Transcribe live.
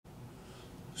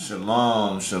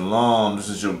Shalom, shalom. This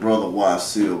is your brother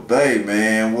Wasilkamilbey,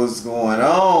 man. What's going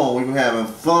on? We been having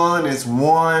fun. It's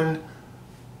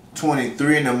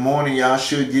 1:23 in the morning. Y'all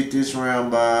should get this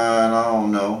around by, I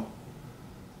don't know,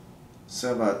 it's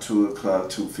about 2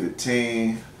 o'clock,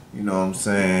 2:15. You know what I'm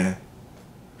saying?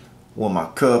 Where my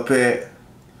cup at?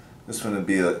 It's gonna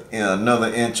be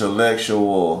another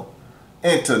intellectual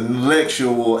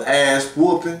ass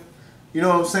whooping. You know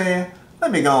what I'm saying?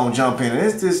 Let me go and jump in.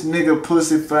 It's this nigga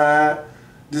pussified.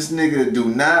 This nigga do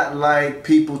not like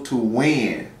people to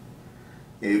win.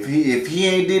 If he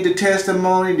ain't did the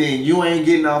testimony, then you ain't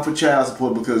getting off of child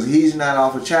support, because he's not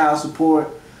off of child support.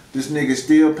 This nigga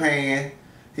still paying.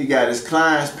 He got his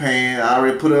clients paying. I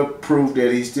already put up proof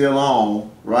that he's still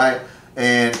on, right?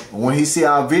 And when he see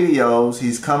our videos,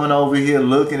 he's coming over here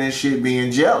looking at shit,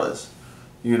 being jealous.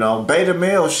 You know, beta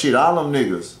male shit, all them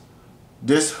niggas.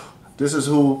 This is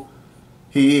who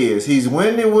he is. He's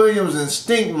Wendy Williams and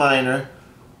Stink Miner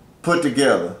put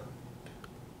together.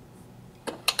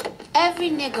 Every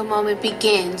nigga moment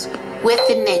begins with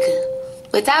the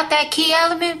nigga. Without that key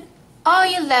element, all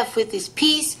you're left with is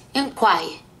peace and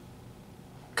quiet.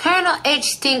 Colonel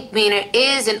H. Stinkmeaner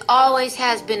is and always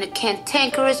has been a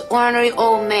cantankerous, ornery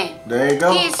old man. There you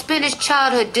go. He had spent his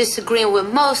childhood disagreeing with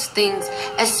most things,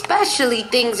 especially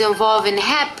things involving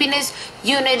happiness,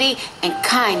 unity, and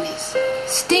kindness.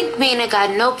 Stinkmeaner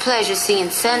got no pleasure seeing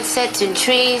sunsets and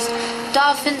trees,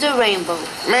 dolphins or rainbows.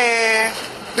 Man,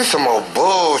 this some old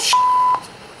bullshit.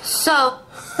 So,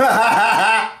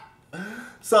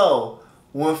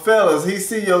 when fellas, he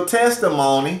see your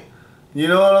testimony, you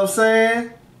know what I'm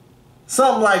saying?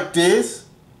 Something like this.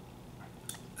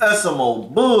 That's some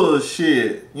old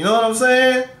bullshit. You know what I'm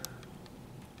saying?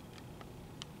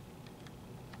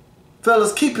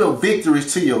 Fellas, keep your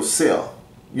victories to yourself.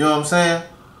 You know what I'm saying?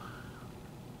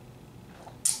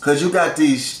 Cause you got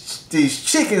these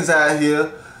chickens out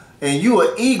here, and you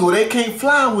an eagle, they can't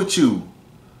fly with you.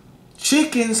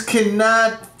 Chickens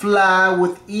cannot fly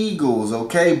with eagles,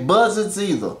 okay? Buzzards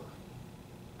either.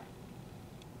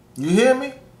 You hear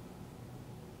me?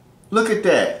 Look at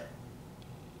that.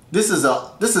 This is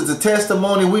a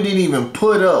testimony we didn't even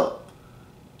put up.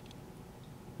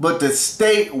 But the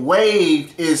state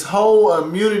waived its whole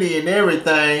immunity and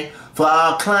everything for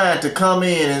our client to come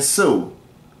in and sue.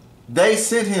 They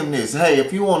sent him this. Hey,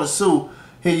 if you want to sue,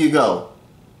 here you go.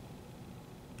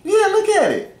 Yeah, look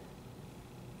at it.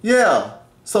 Yeah.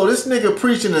 So this nigga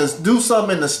preaching to do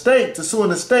something in the state, to sue in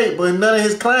the state, but none of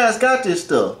his clients got this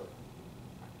stuff.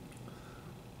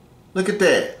 Look at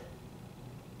that.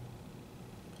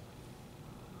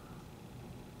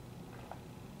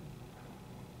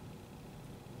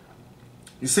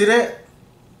 You see that?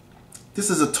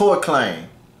 This is a tort claim.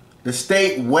 The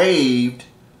state waived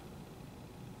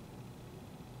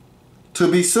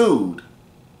to be sued.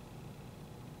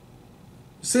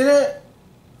 You see that?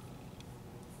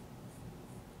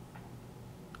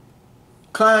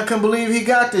 Client couldn't believe he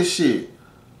got this shit.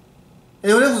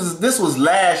 And this was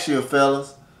last year,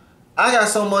 fellas. I got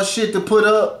so much shit to put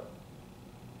up.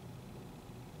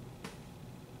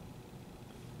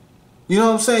 You know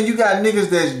what I'm saying? You got niggas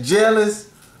that's jealous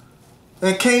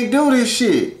and can't do this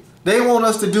shit. They want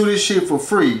us to do this shit for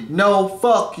free. No,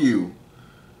 fuck you.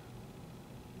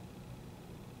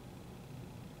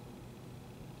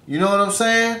 You know what I'm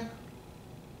saying?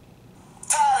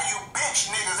 Tired of you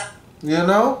bitch niggas. You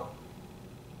know?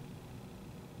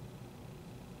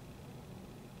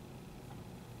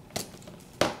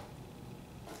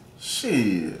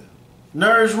 Shit.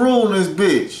 Nerds ruling this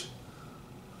bitch.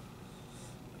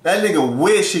 That nigga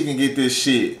wish he can get this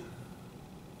shit.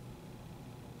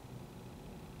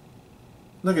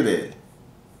 Look at that.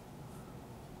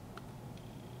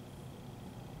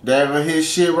 That was his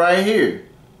shit right here.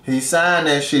 He signed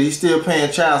that shit. He's still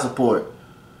paying child support.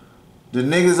 The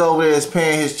niggas over there is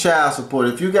paying his child support.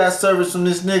 If you got service from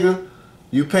this nigga,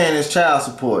 you paying his child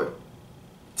support.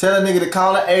 Tell a nigga to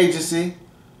call an agency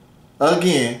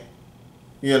again.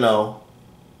 You know,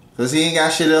 because he ain't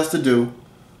got shit else to do.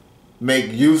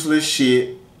 Make useless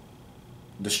shit.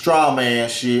 The straw man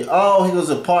shit. Oh, he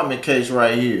was apartment case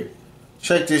right here.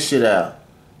 Check this shit out.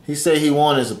 He said he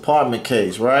won his apartment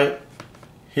case, right?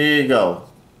 Here you go.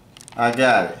 I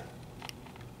got it.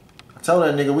 I told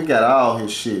that nigga we got all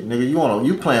his shit. Nigga, you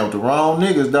playing with the wrong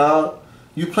niggas, dog.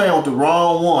 You playing with the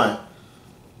wrong one.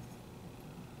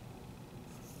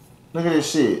 Look at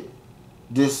this shit.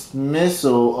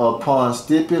 Dismissal upon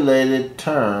stipulated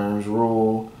terms,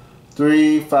 rule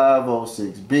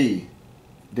 3506B.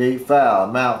 Date file,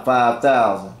 amount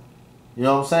 5,000. You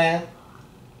know what I'm saying?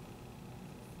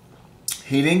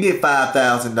 He didn't get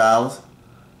 $5,000.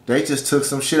 They just took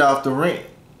some shit off the rent.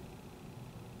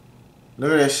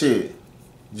 Look at that shit.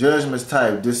 Judgments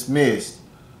type dismissed.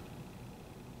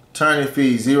 Attorney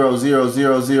fee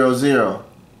 00000.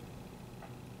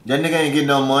 That nigga ain't getting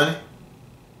no money.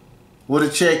 Where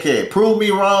the check at? Prove me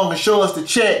wrong and show us the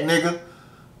check, nigga.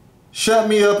 Shut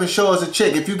me up and show us a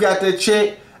check. If you got that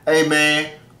check, hey man,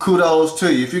 kudos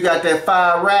to you. If you got that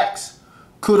 5 racks,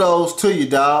 kudos to you,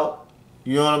 dog.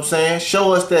 You know what I'm saying?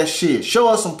 Show us that shit. Show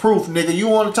us some proof, nigga. You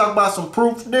want to talk about some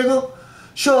proof, nigga?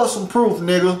 Show us some proof,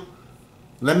 nigga.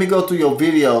 Let me go through your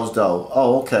videos, though.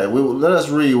 Oh, okay. Let us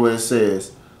read what it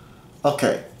says.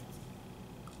 Okay.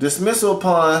 Dismissal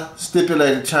upon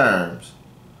stipulated terms.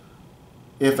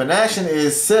 If an action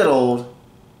is settled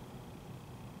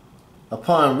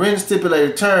upon written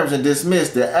stipulated terms and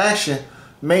dismissed, the action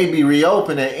may be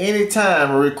reopened at any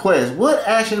time or request. What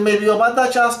action may be open? I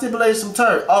thought y'all stipulated some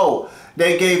terms. Oh,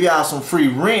 they gave y'all some free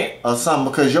rent or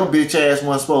something because your bitch ass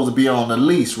wasn't supposed to be on the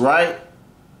lease, right?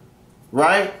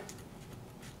 Right?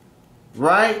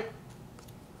 Right?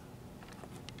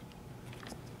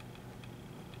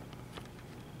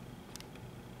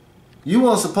 You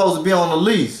weren't supposed to be on the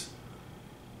lease.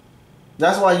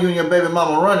 That's why you and your baby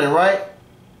mama running, right?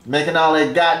 Making all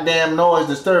that goddamn noise,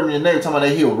 disturbing your neighbor, talking about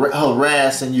they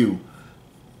harassing you.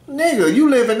 Nigga, you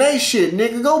live in they shit,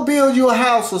 nigga. Go build you a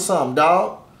house or something,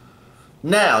 dog.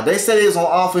 Now, they said they was gonna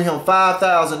offer him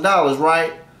 $5,000,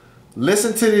 right?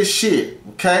 Listen to this shit,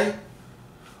 okay?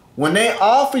 When they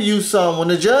offer you something, when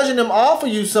the judge and them offer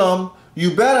you something,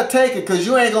 you better take it because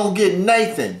you ain't gonna get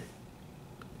Nathan.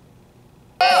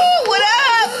 Ooh, what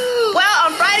up? Well,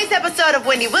 on Friday's episode of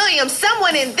Wendy Williams,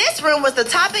 someone in this room was the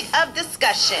topic of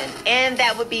discussion, and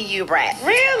that would be you, Brad.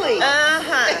 Really?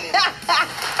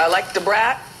 Uh-huh. I like the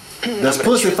brat. That's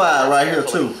pussified right here,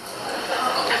 too.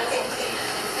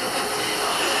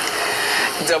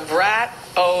 The brat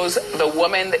owes the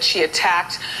woman that she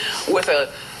attacked with a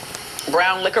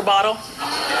brown liquor bottle.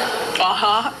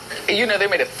 Uh-huh. You know, they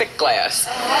made a thick glass.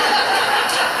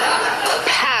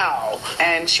 Pow!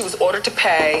 And she was ordered to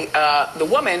pay the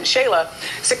woman, Shayla,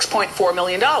 $6.4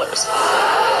 million.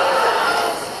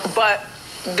 But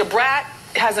the brat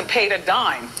hasn't paid a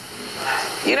dime.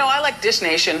 You know, I like Dish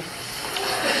Nation,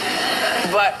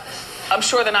 but I'm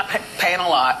sure they're not paying a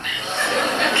lot.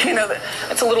 You know,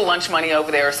 it's a little lunch money over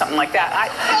there or something like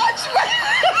that.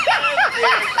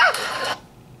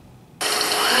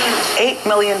 $8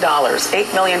 million.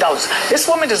 $8 million. This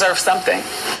woman deserves something.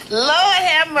 Lord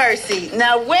have mercy.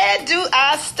 Now, where do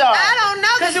I start? I don't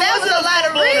know, because there was a lot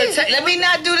of reasons. Let me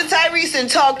not do the Tyrese and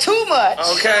talk too much.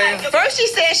 Okay. First, she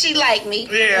said she liked me.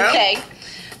 Yeah. Okay.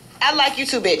 I like you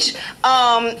too, bitch.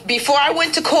 Before I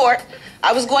went to court,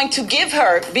 I was going to give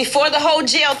her, before the whole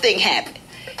jail thing happened,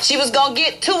 she was going to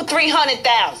get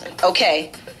 $200,000-300,000,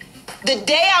 okay? The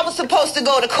day I was supposed to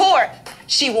go to court,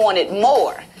 she wanted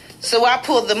more. So I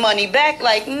pulled the money back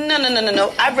like,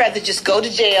 no. I'd rather just go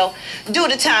to jail, do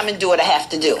the time, and do what I have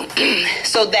to do.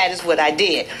 So that is what I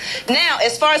did. Now,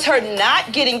 as far as her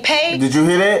not getting paid... Did you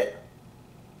hear that?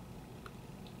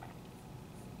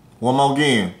 One more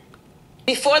again.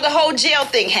 Before the whole jail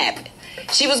thing happened,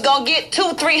 she was going to get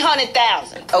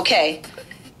 $200,000-300,000, okay?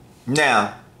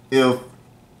 Now, if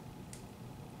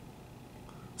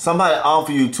somebody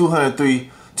offer you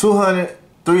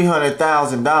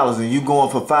 $300,000 and you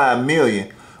going for $5 million,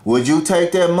 would you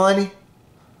take that money?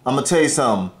 I'm gonna tell you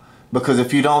something, because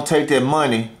if you don't take that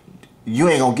money, you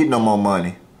ain't gonna get no more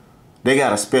money. They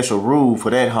got a special rule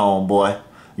for that, homeboy.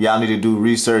 Y'all need to do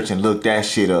research and look that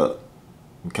shit up,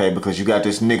 okay? Because you got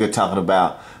this nigga talking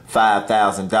about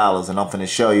 $5,000 and I'm finna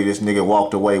show you this nigga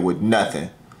walked away with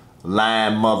nothing.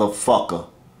 Lying motherfucker.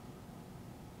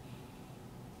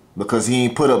 Because he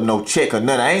ain't put up no check or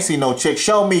nothing. I ain't seen no check.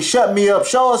 Show me, shut me up.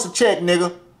 Show us a check,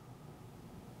 nigga.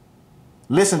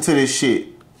 Listen to this shit.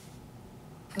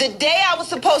 The day I was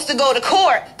supposed to go to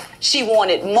court, she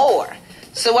wanted more.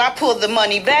 So I pulled the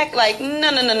money back like,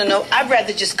 no. I'd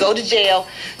rather just go to jail,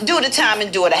 do the time,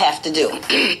 and do what I have to do.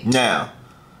 Now,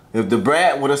 if the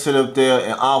brat would have sit up there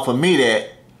and offered me that,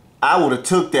 I would have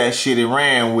took that shit and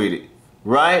ran with it.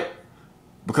 Right?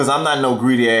 Because I'm not no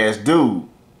greedy ass dude.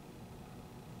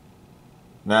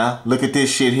 Now, look at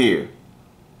this shit here.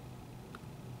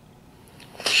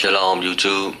 Shalom,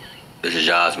 YouTube. This is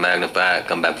Josh Magnified.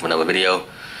 Come back for another video.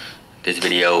 This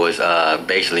video is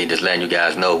basically just letting you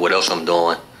guys know what else I'm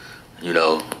doing. You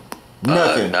know,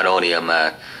 Nothing. Not only am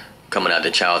I coming out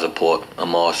the child support,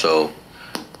 I'm also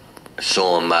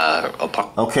suing my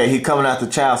apartment. Okay, he coming out the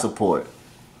child support.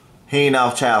 He ain't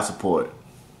off child support.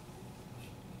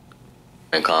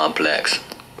 Complex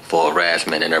for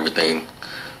harassment and everything.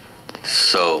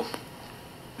 So,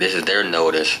 this is their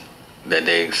notice that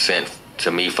they sent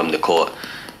to me from the court.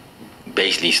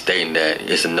 basically stating that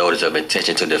it's a notice of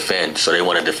intention to defend. So they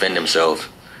want to defend themselves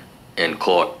in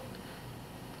court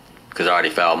because I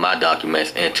already filed my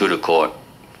documents into the court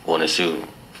want to sue,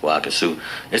 before I can sue.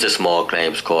 It's a small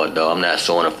claims court though. I'm not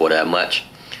suing them for that much,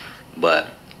 but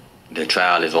the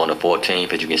trial is on the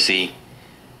 14th, as you can see,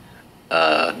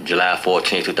 July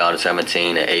 14,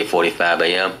 2017 at 8:45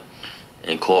 a.m.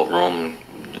 in courtroom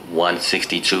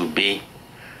 162B.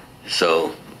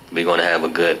 So we're gonna have a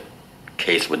good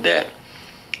case with that,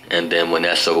 and then when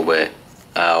that's over with,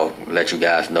 I'll let you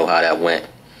guys know how that went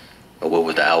or what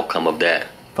was the outcome of that.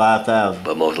 5,000.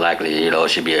 But most likely, you know, it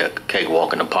should be a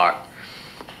cakewalk in the park.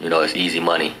 You know, it's easy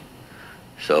money.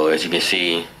 So as you can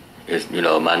see, it's, you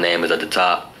know, my name is at the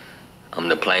top. I'm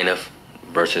the plaintiff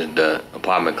versus the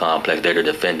apartment complex. They're the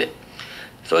defendant.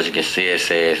 So as you can see, it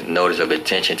says notice of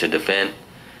intention to defend.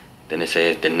 Then it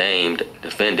says the named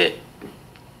defendant,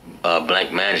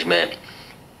 blank management,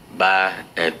 by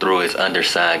and through its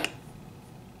undersigned.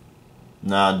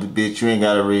 Nah, bitch, you ain't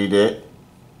gotta read that.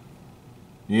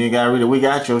 You ain't gotta read it. We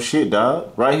got your shit,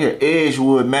 dog. Right here,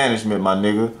 Edgewood Management, my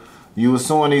nigga. You was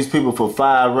suing these people for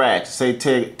 5 racks. Say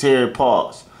Terry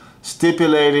Parks.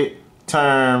 Stipulated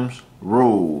terms,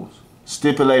 rules.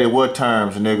 Stipulated what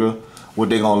terms, nigga? What,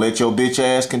 they gonna let your bitch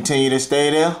ass continue to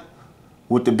stay there?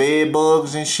 With the bed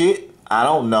bugs and shit? I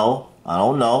don't know. I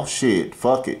don't know. Shit,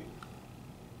 fuck it.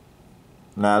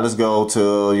 Now let's go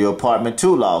to your apartment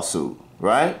 2 lawsuit,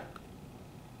 right?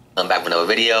 I'm back with another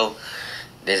video.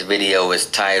 This video is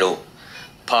titled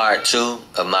Part 2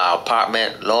 of my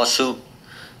apartment lawsuit.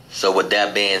 So with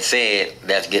that being said,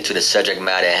 let's get to the subject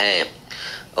matter at hand.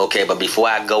 Okay, but before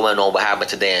I go in on what happened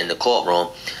today in the courtroom,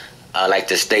 I'd like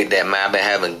to state that, man, I've been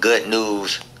having good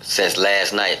news since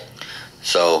last night.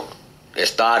 So it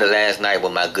started last night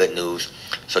with my good news.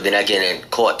 So then I get in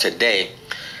court today,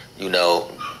 you know,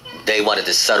 they wanted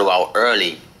to settle out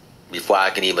early before I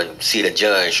can even see the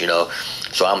judge, you know.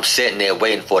 So I'm sitting there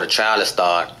waiting for the trial to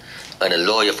start, and a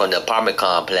lawyer from the apartment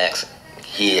complex,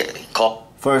 he called.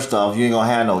 First off, you ain't gonna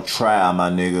have no trial, my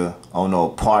nigga, on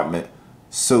no apartment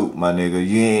suit, my nigga.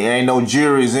 You ain't no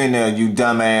juries in there, you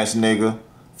dumbass nigga.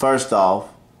 First off.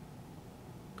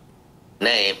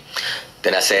 Name.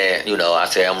 Then I said, you know,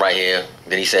 I'm right here.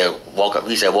 Then he said, walk up.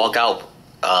 He said, walk out.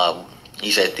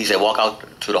 He said, walk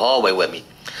out to the hallway with me.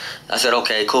 I said,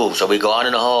 okay, cool. So we go out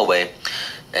in the hallway,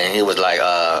 and he was like,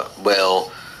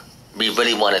 well, we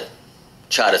really want to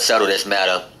try to settle this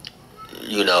matter,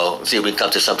 you know, see if we can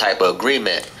come to some type of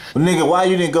agreement. Well, nigga, why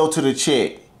you didn't go to the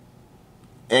check?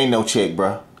 Ain't no check,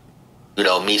 bro. You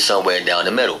know, meet somewhere down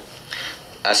the middle.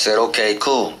 I said, okay,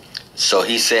 cool. So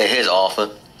he said his offer.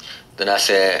 Then I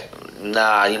said,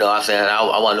 nah, you know, I said, I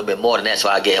want a little bit more than that. So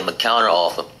I gave him a counter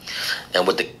offer. And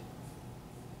with the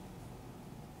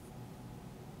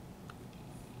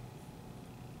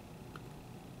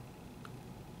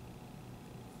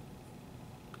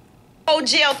whole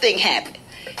jail thing happened,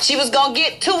 she was gonna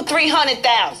get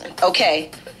 200,000-300,000. Okay,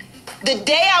 the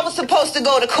day I was supposed to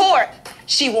go to court,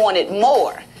 she wanted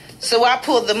more. So I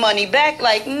pulled the money back.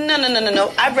 Like,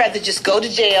 no. I'd rather just go to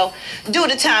jail, do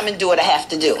the time, and do what I have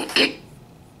to do.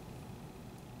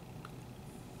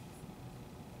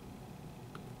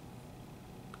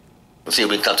 See if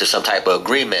we can come to some type of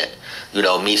agreement, you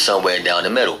know, meet somewhere down the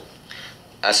middle.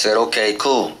 I said, okay,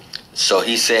 cool. So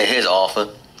he said his offer.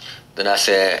 Then I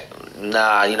said,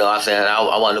 nah, you know, I said, I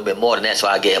want a little bit more than that. So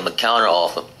I gave him a counter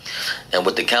offer. And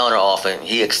with the counter offer,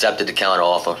 he accepted the counter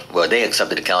offer. Well, they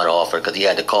accepted the counter offer because he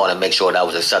had to call and make sure that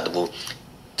was acceptable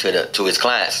to his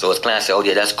clients. So his client said, oh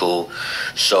yeah, that's cool.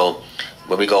 So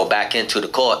when we go back into the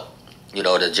court, you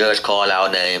know, the judge called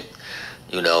our name,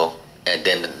 you know, and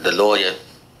then the lawyer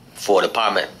for the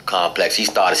apartment complex, he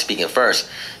started speaking first,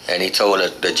 and he told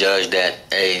the judge that,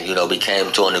 hey, you know, we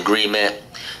came to an agreement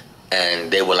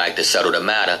and they would like to settle the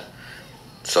matter.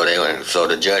 So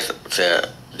the judge said,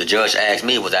 the judge asked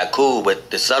me, was I cool with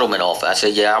the settlement offer? I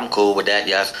said, yeah, I'm cool with that,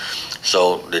 yes.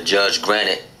 So the judge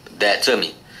granted that to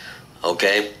me.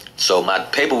 Okay, so my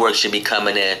paperwork should be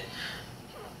coming in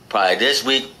probably this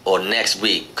week or next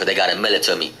week, because they got to mail it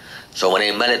to me. So when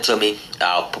they mail it to me,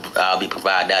 I'll be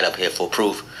providing that up here for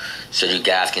proof, so you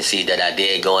guys can see that I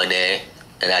did go in there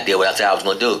and I did what I said I was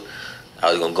going to do. I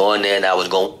was going to go in there and I was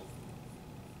going.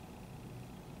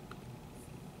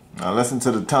 Now listen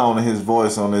to the tone of his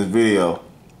voice on this video.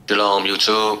 Shalom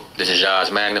YouTube, this is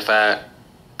Yaz Magnified,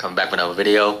 coming back with another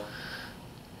video.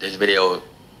 This video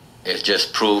is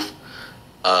just proof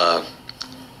of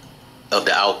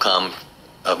the outcome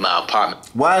of my apartment.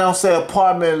 Why don't say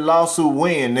apartment lawsuit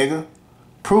win, nigga?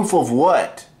 Proof of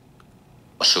what?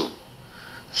 Lawsuit.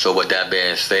 So with that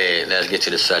being said, let's get to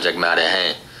the subject matter at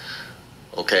hand.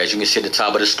 Okay, as you can see at the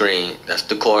top of the screen, that's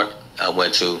the court I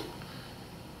went to.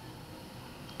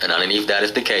 And underneath that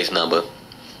is the case number.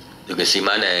 You can see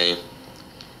my name,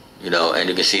 you know, and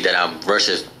you can see that I'm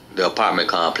versus the apartment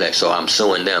complex. So I'm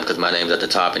suing them because my name's at the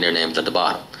top and their name's at the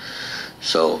bottom.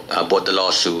 So I brought the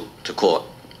lawsuit to court.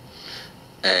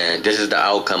 And this is the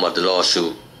outcome of the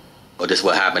lawsuit, or this is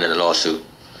what happened in the lawsuit.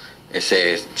 It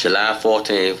says, July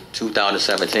 14th,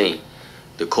 2017,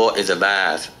 the court is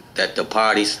advised that the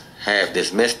parties have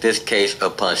dismissed this case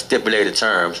upon stipulated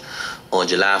terms on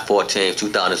July 14th,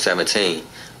 2017,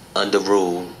 under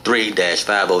Rule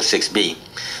 3-506B.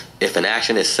 If an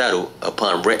action is settled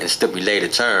upon written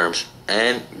stipulated terms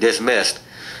and dismissed,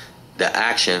 the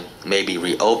action may be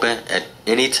reopened at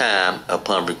any time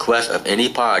upon request of any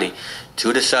party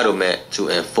to the settlement to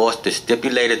enforce the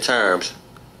stipulated terms.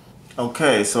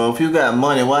 Okay, so if you got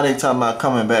money, why they talking about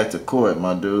coming back to court,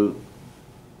 my dude?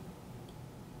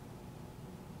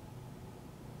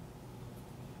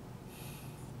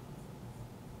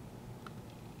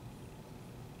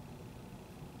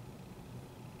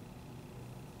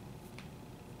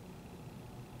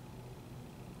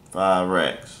 $5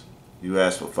 racks. You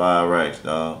asked for $5 racks,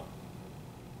 dog.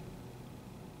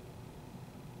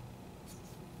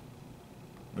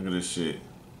 Look at this shit.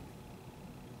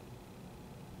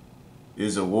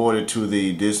 Is awarded to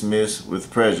the dismissed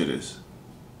with prejudice.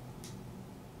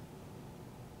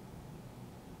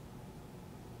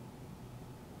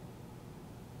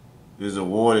 Is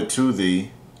awarded to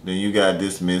thee, then you got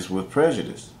dismissed with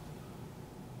prejudice.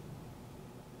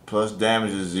 Plus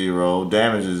damage is 0,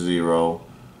 damage is 0,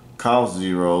 cost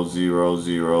 0, 0,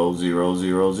 0, 0,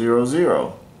 0, 0,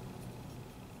 0.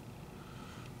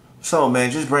 So man,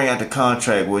 just bring out the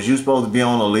contract. Was you supposed to be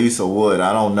on a lease or what?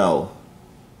 I don't know.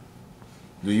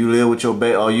 Do you live with your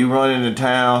baby? Are you running the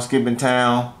town, skipping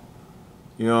town?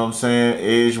 You know what I'm saying?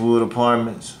 Edgewood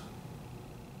Apartments.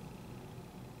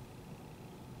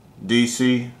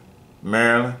 DC,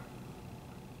 Maryland.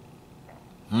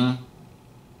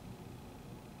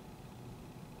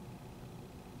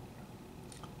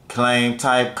 Claim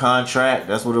type contract.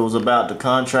 That's what it was about, the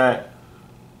contract.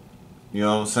 You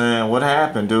know what I'm saying? What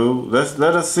happened, dude?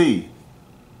 Let us see.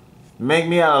 Make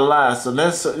me out a lie. So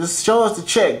let's show us the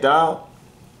check, dog.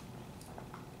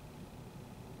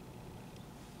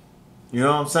 You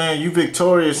know what I'm saying? You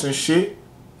victorious and shit.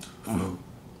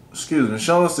 Excuse me.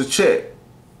 Show us the check.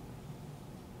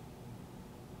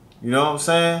 You know what I'm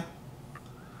saying?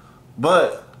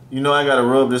 But, you know I gotta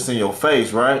rub this in your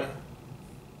face, right?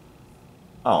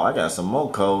 Oh, I got some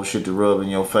more cold shit to rub in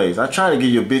your face. I try to give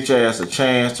your bitch ass a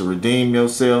chance to redeem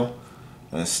yourself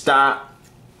and stop.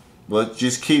 But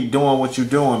just keep doing what you're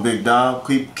doing, big dog.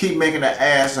 Keep making an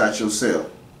ass out yourself.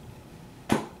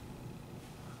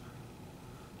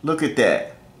 Look at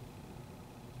that.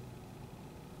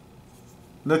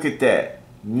 Look at that.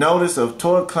 Notice of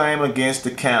tort claim against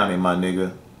the county, my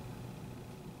nigga.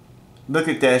 Look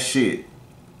at that shit.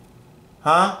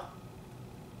 Huh?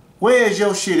 Where's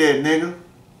your shit at, nigga?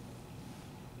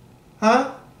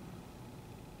 Huh?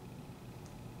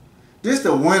 This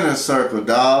the winner's circle,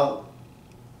 dog.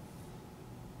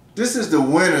 This is the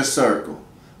winner's circle.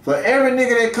 For every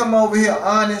nigga that come over here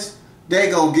honest, they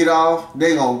gonna get off.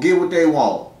 They gonna get what they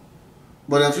want.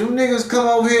 But if you niggas come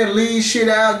over here and leave shit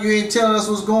out, you ain't telling us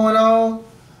what's going on,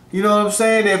 you know what I'm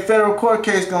saying? That federal court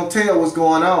case gonna tell what's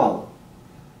going on.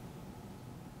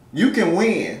 You can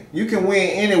win. You can win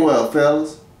anywhere,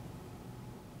 fellas.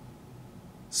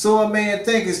 So a man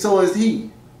thinketh, so is he.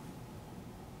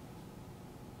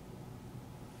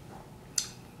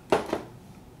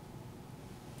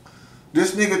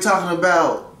 This nigga talking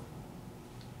about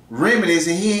remedies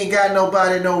and he ain't got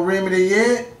nobody no remedy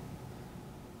yet.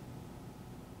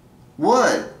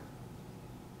 What?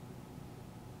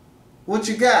 What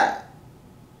you got?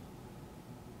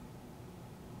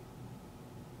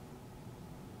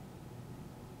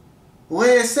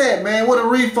 Where it's at, man? Where the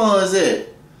refunds at?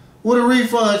 Where the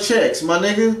refund checks, my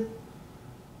nigga?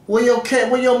 Where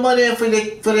your money in for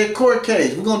that court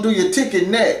case? We're gonna do your ticket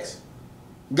next.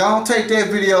 Go on, take that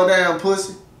video down,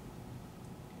 pussy.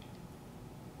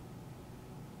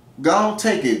 Go on,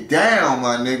 take it down,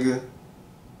 my nigga.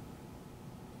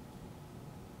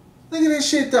 Look at this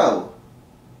shit, though.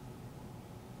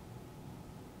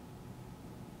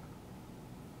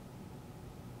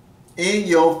 In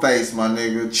your face, my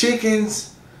nigga.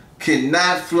 Chickens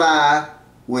cannot fly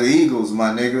with eagles, my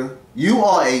nigga. You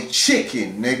are a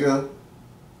chicken, nigga.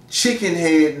 Chicken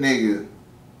head nigga.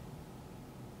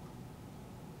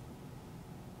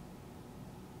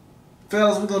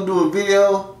 Fellas, we're gonna do a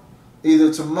video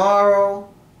either tomorrow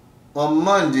or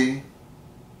Monday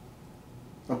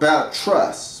about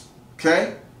trust.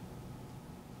 Okay?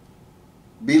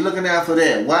 Be looking out for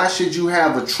that. Why should you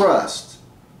have a trust?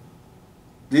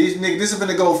 These niggas, this is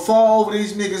gonna go far over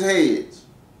these niggas' heads.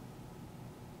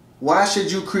 Why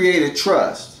should you create a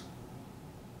trust?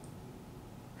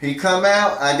 He come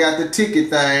out, I got the ticket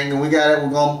thing, and we're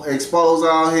gonna expose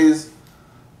all his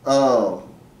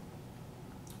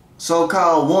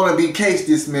so-called wannabe case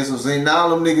dismissals, and all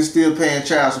them niggas still paying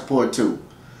child support too.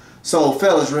 So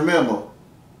fellas, remember,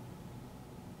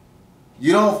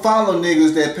 you don't follow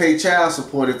niggas that pay child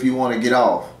support if you want to get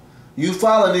off. You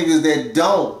follow niggas that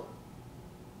don't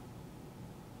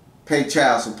pay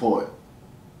child support.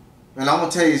 And I'm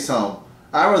gonna tell you something.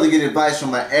 I'd rather get advice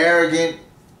from an arrogant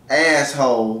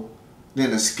asshole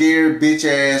than a scared bitch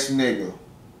ass nigga.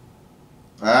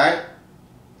 Alright?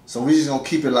 So we just gonna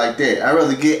keep it like that. I'd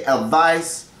rather get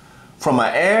advice from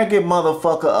an arrogant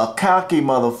motherfucker, a cocky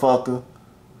motherfucker,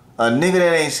 a nigga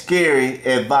that ain't scary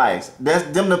advice. That's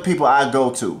them the people I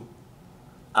go to.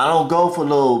 I don't go for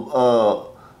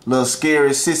little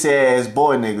scary sissy ass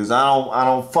boy niggas. I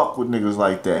don't fuck with niggas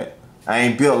like that. I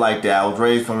ain't built like that. I was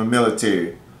raised from the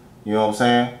military. You know what I'm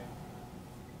saying?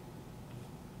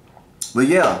 But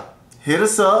yeah, hit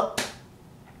us up.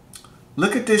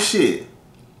 Look at this shit.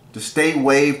 The state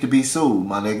waived to be sued,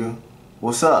 my nigga.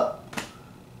 What's up?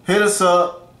 Hit us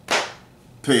up.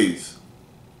 Peace.